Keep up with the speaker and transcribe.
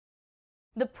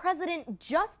The president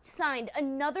just signed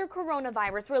another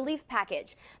coronavirus relief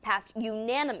package, passed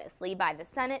unanimously by the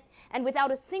Senate and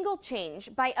without a single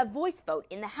change by a voice vote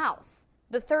in the House.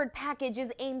 The third package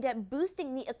is aimed at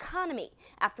boosting the economy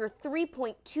after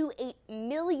 3.28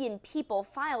 million people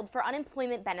filed for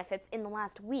unemployment benefits in the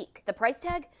last week. The price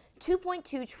tag?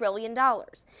 $2.2 trillion.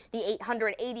 The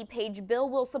 880-page bill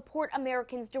will support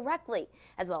Americans directly,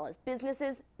 as well as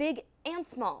businesses, big and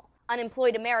small.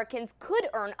 Unemployed Americans could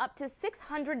earn up to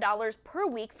 $600 per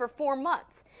week for 4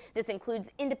 months. This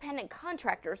includes independent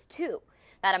contractors, too.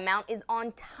 That amount is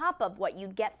on top of what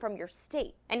you'd get from your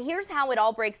state. And here's how it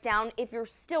all breaks down if you're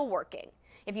still working.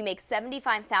 If you make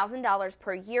 $75,000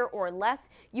 per year or less,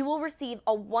 you will receive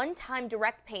a one-time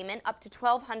direct payment up to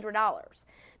 $1,200.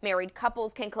 Married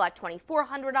couples can collect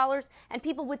 $2,400, and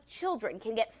people with children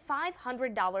can get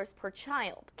 $500 per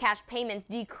child. Cash payments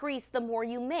decrease the more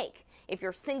you make. If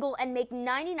you're single and make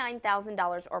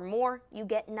 $99,000 or more, you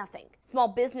get nothing. Small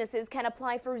businesses can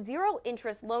apply for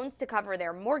zero-interest loans to cover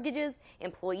their mortgages,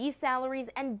 employee salaries,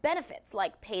 and benefits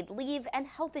like paid leave and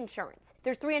health insurance.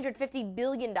 There's $350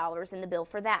 billion in the bill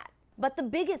for that. But the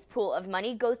biggest pool of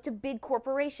money goes to big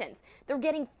corporations. They're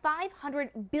getting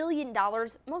 $500 billion,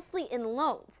 mostly in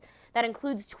loans. That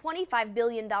includes $25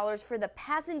 billion for the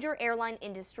passenger airline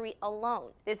industry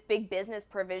alone. This big business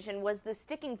provision was the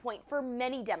sticking point for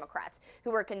many Democrats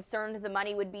who were concerned the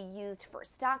money would be used for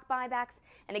stock buybacks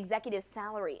and executive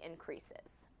salary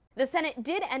increases. The Senate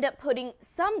did end up putting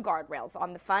some guardrails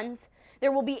on the funds.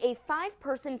 There will be a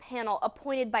 5-person panel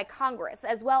appointed by Congress,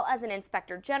 as well as an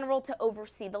inspector general to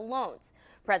oversee the loans.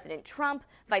 President Trump,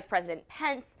 Vice President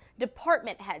Pence,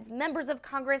 department heads, members of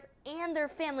Congress, and their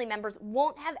family members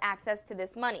won't have access to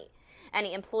this money.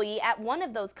 Any employee at one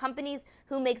of those companies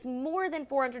who makes more than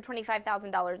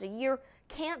 $425,000 a year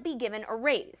can't be given a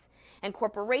raise. And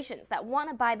corporations that want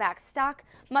to buy back stock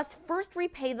must first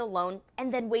repay the loan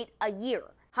and then wait a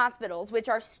year. Hospitals, which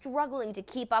are struggling to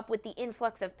keep up with the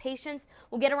influx of patients,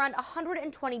 will get around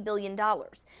 $120 billion.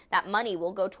 That money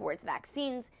will go towards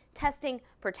vaccines, testing,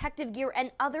 protective gear, and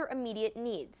other immediate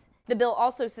needs. The bill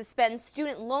also suspends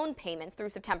student loan payments through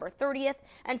September 30th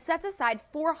and sets aside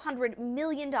 $400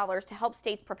 million to help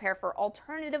states prepare for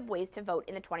alternative ways to vote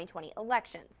in the 2020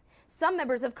 elections. Some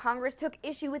members of Congress took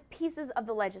issue with pieces of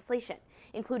the legislation,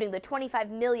 including the $25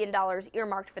 million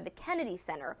earmarked for the Kennedy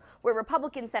Center, where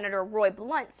Republican Senator Roy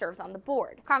Blunt serves on the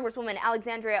board. Congresswoman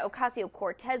Alexandria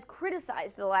Ocasio-Cortez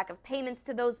criticized the lack of payments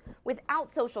to those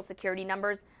without Social Security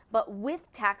numbers, but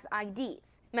with tax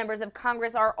IDs. Members of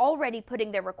Congress are already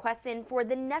putting their requests in for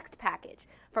the next package,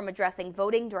 from addressing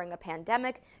voting during a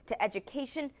pandemic to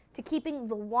education to keeping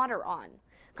the water on.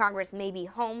 Congress may be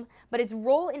home, but its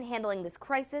role in handling this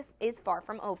crisis is far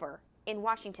from over. In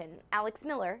Washington, Alex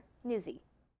Miller, Newsy.